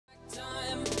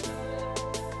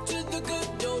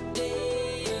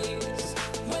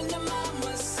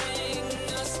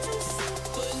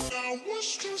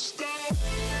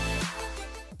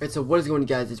Alright, so what is going on,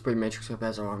 guys? It's Brady Matrix. Hope you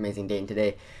guys are an amazing day, and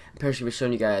today I'm going to be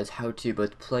showing you guys how to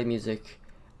both play music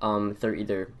through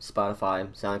either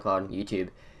Spotify, SoundCloud, YouTube,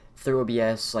 through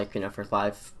OBS, like, for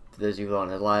those of you who are on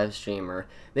a live stream, or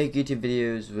make YouTube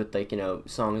videos with, like,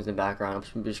 songs in the background.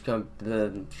 I'm just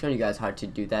showing you guys how to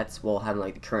do that while having,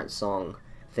 like, the current song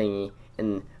thingy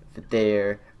in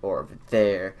there, or over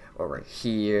there, or right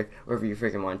here, wherever you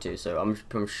freaking want to. So I'm just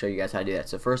going to show you guys how to do that.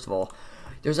 So first of all,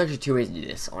 there's actually two ways to do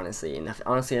this, honestly. And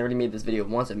honestly, I already made this video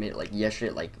once. I made it like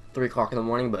yesterday at like 3 o'clock in the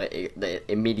morning, but it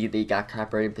immediately got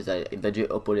copyrighted because I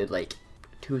legit uploaded like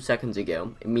 2 seconds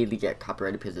ago. Immediately get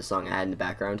copyrighted because the song I had in the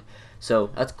background. So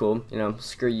that's cool.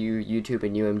 Screw you, YouTube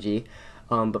and UMG.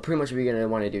 But pretty much what you're going to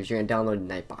want to do is you're going to download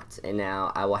Nightbot. And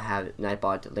now I will have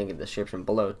Nightbot link in the description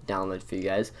below to download for you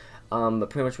guys. But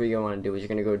pretty much what you're going to want to do is you're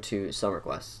going to go to Song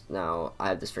Requests. Now, I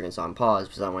have this freaking song paused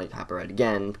because I don't want to copyright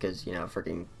again because,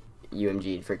 freaking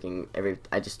UMG, freaking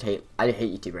I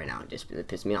hate YouTube right now. It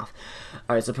pissed me off.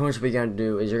 Alright, so pretty much what you're gonna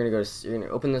do is you're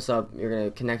gonna open this up, you're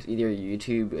gonna connect either your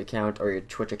YouTube account or your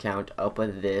Twitch account up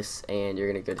with this, and you're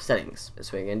gonna go to settings.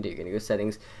 That's what you're gonna do. You're gonna go to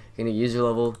settings, you're gonna user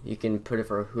level, you can put it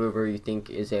for whoever you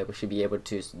think should be able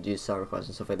to do song requests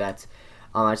and stuff like that.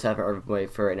 I just have it everybody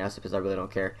for right now because I really don't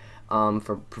care.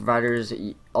 For providers,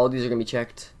 all these are gonna be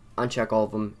checked. Uncheck all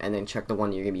of them and then check the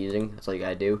one you're gonna be using. That's all you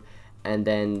gotta do. And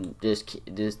then just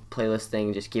playlist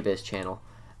thing, just keep it as channel,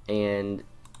 and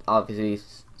obviously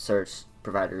search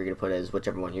provider you're gonna put as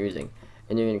whichever one you're using,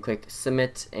 and you're gonna click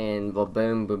submit, and well,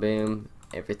 boom, boom, boom,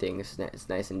 everything is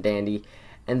nice and dandy.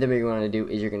 And then what you're gonna do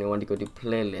is you're gonna want to go to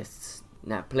playlists.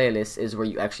 Now playlists is where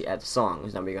you actually add the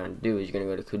songs. Now what you're gonna do is you're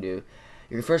gonna go to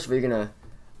first of all you're gonna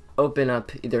open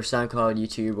up either SoundCloud,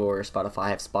 YouTube, or Spotify. I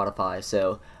have Spotify,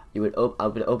 so I would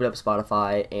open up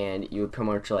Spotify, and you would pretty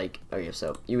much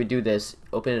so you would do this,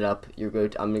 open it up, I'm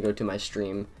gonna go to my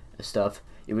stream stuff,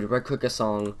 you would right click a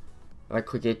song, right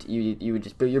click it,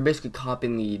 but you're basically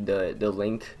copying the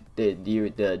link,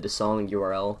 the song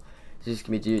URL, so just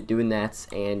gonna be doing that,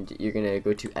 and you're gonna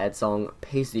go to add song,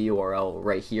 paste the URL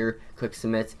right here, click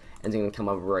submit, and it's gonna come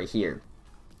up right here.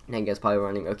 Now you guys probably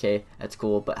running, okay, that's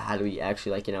cool, but how do we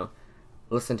actually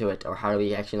listen to it, or how do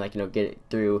we actually get it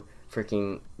through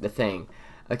freaking the thing?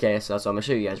 Okay, so that's what I'm gonna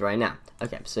show you guys right now.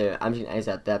 Okay, so I'm just gonna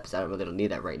exit that because I don't really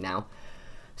need that right now.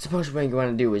 Suppose what you're going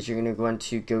to do is you're gonna go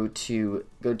to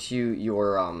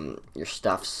your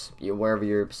stuffs, wherever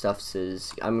your stuffs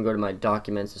is. I'm gonna go to my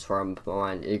documents as far as I'm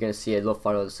on. You're gonna see a little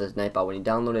photo that says Nightbot. When you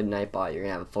downloaded Nightbot, you're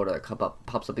gonna have a photo that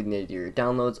pops up in your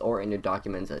downloads or in your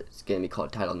documents. It's gonna be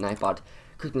called titled Nightbot.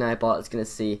 Click Nightbot. It's gonna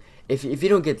see if you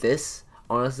don't get this.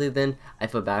 Honestly, then I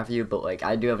feel bad for you, but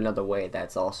I do have another way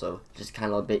that's also just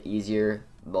kind of a bit easier,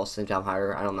 but also same time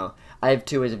harder. I don't know. I have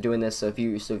 2 ways of doing this. So if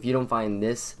you don't find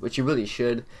this, which you really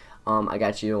should, I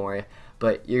got you. Don't worry.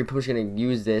 But you're pretty much gonna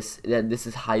use this. This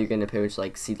is how you're gonna pretty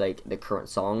much see the current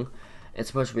song. And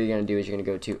so much what you're gonna do is you're gonna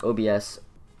go to OBS,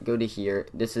 go to here.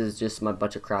 This is just my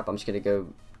bunch of crap. I'm just gonna go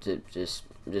to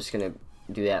I'm just gonna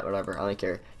do that. Whatever. I don't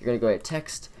care. You're gonna go to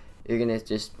text. You're gonna I'm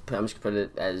just gonna put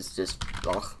it as just.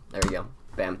 Oh, there we go.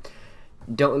 Bam.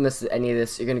 Don't miss any of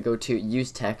this. You're gonna go to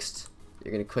use text.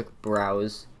 You're gonna click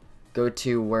browse. Go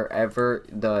to wherever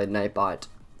the Nightbot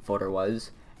folder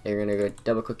was. And you're gonna go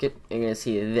double click it. And you're gonna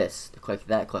see this. Click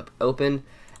that. Click open.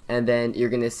 And then you're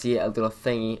gonna see a little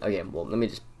thingy. Okay, well, let me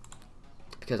just,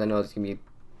 because I know there's gonna be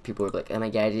people who are like, oh my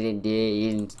god, you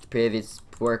didn't previous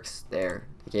works there.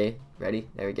 Okay, ready?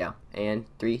 There we go. And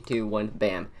 3, 2, 1,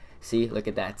 bam. See, look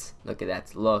at that. Look at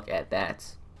that. Look at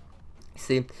that.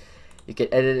 See? You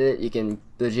can edit it, you can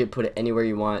legit put it anywhere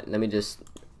you want. Let me just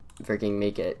freaking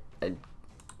make it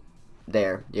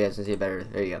there. You guys can see it better.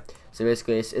 There you go. So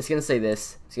basically, it's gonna say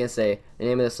this. It's gonna say the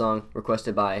name of the song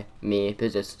requested by me.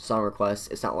 Because it's song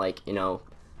request. It's not like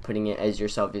putting it as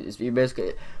yourself. It's you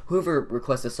basically whoever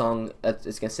requests a song.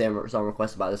 It's gonna say a song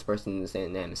requested by this person and the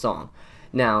same name of the song.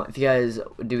 Now, if you guys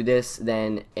do this,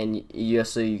 then you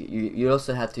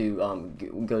also have to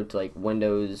go to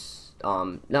Windows.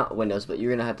 Not Windows, but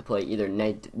you're gonna have to play either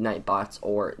Nightbots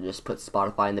or just put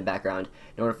Spotify in the background.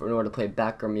 In order to play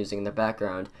background music in the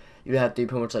background, you have to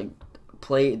pretty much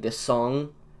play the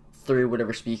song through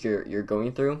whatever speaker you're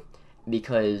going through.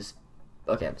 Because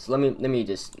okay, so let me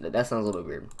just, that sounds a little bit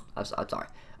weird. I'm sorry.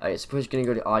 Alright, so we're just gonna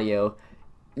go to audio.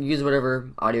 Use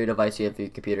whatever audio device you have for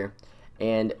your computer.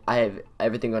 And I have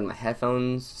everything on my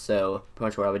headphones, so pretty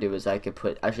much what I would do is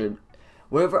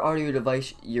whatever audio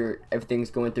device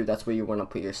everything's going through, that's where you want to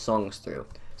put your songs through.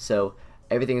 So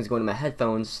everything is going to my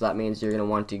headphones, so that means you're going to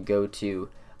want to go to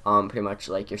pretty much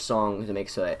like your songs to make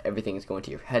so that everything is going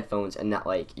to your headphones and not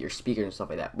like your speakers and stuff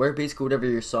like that. Where basically whatever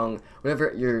your song,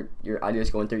 whatever your audio is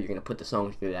going through, you're gonna put the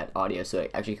song through that audio so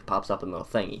it actually pops up in a little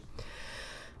thingy.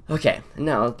 Okay,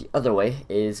 now the other way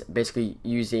is basically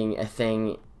using a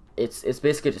thing. It's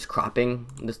basically just cropping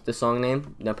the song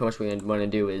name. Now pretty much what you want to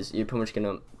do is you're pretty much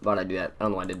gonna, why did I do that? I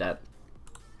don't know why I did that.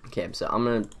 Okay, so I'm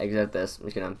gonna exit this. I'm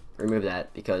just gonna remove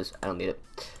that because I don't need it.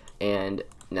 And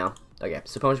now, okay,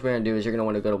 so pretty much what we're gonna do is you're gonna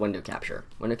want to go to window capture,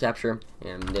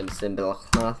 and then symbol.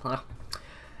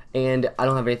 And I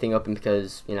don't have anything open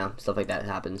because, you know, stuff like that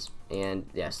happens. And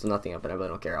yeah, still nothing open. I really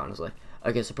don't care, honestly.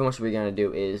 Okay, so pretty much what we're gonna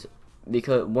do is,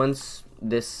 because once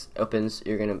this opens,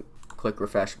 you're gonna click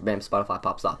refresh, bam, Spotify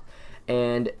pops up.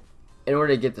 And in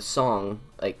order to get the song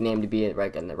like name to be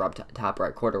right in the top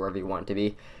right corner, wherever you want it to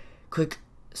be, click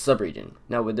subregion.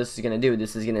 Now what this is gonna do,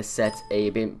 this is gonna set a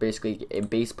basically a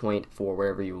base point for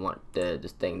wherever you want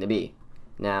this thing to be.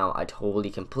 Now I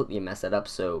completely messed that up,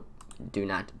 so do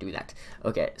not do that.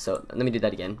 Okay, so let me do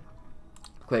that again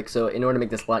quick. So in order to make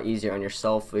this a lot easier on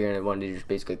yourself, we're gonna want to just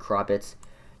basically crop it,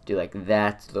 do like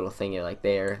that little thing like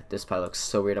there. This probably looks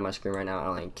so weird on my screen right now, I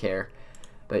don't even care.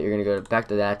 But you're gonna go back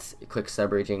to that, click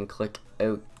subregion, click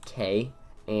OK,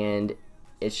 and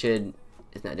it should,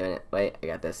 it's not doing it. Wait, I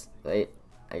got this. Wait,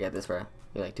 I got this for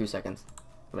like 2 seconds.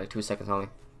 Like 2 seconds only.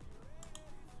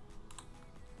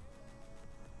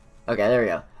 Okay, there we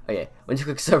go. Okay, once you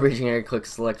click subregion, you're gonna click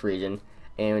select region,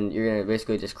 and you're gonna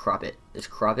basically just crop it. Just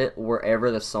crop it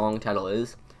wherever the song title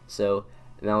is. So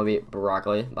that would be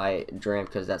Broccoli by Dram,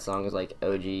 because that song is like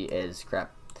OG is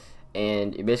crap.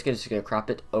 And you're basically just gonna crop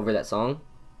it over that song.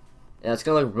 And it's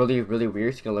gonna look really, really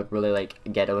weird. It's gonna look really like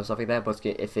ghetto and stuff like that. But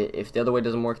if the other way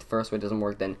doesn't work, the first way doesn't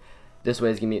work, then this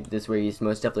way is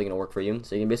most definitely gonna work for you.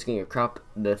 So you can basically crop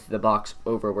the box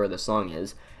over where the song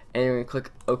is, and you're gonna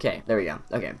click OK. There we go.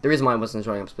 Okay. The reason why I wasn't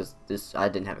showing up is because I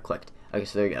didn't have it clicked. Okay,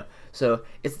 so there you go. So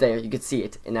it's there. You can see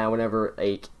it. And now whenever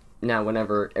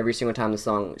every single time the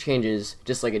song changes,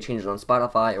 just like it changes on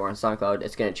Spotify or on SoundCloud,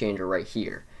 it's gonna change right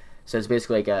here. So it's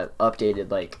basically like a updated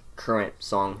like current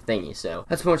song thingy. So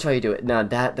that's pretty much how you do it. Now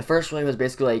the first way was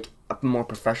basically like a more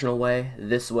professional way.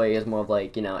 This way is more of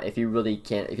like, you know, if you really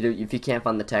can't, if you can't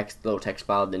find the little text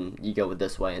file, then you go with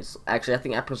this way. It's actually,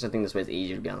 I personally think this way is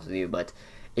easier, to be honest with you. But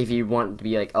if you want to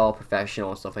be like all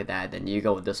professional and stuff like that, then you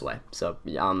go with this way. So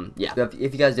yeah. So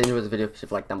if you guys did enjoy this video,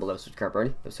 please like down below, subscribe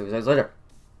already. I'll see you guys later.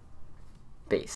 Peace.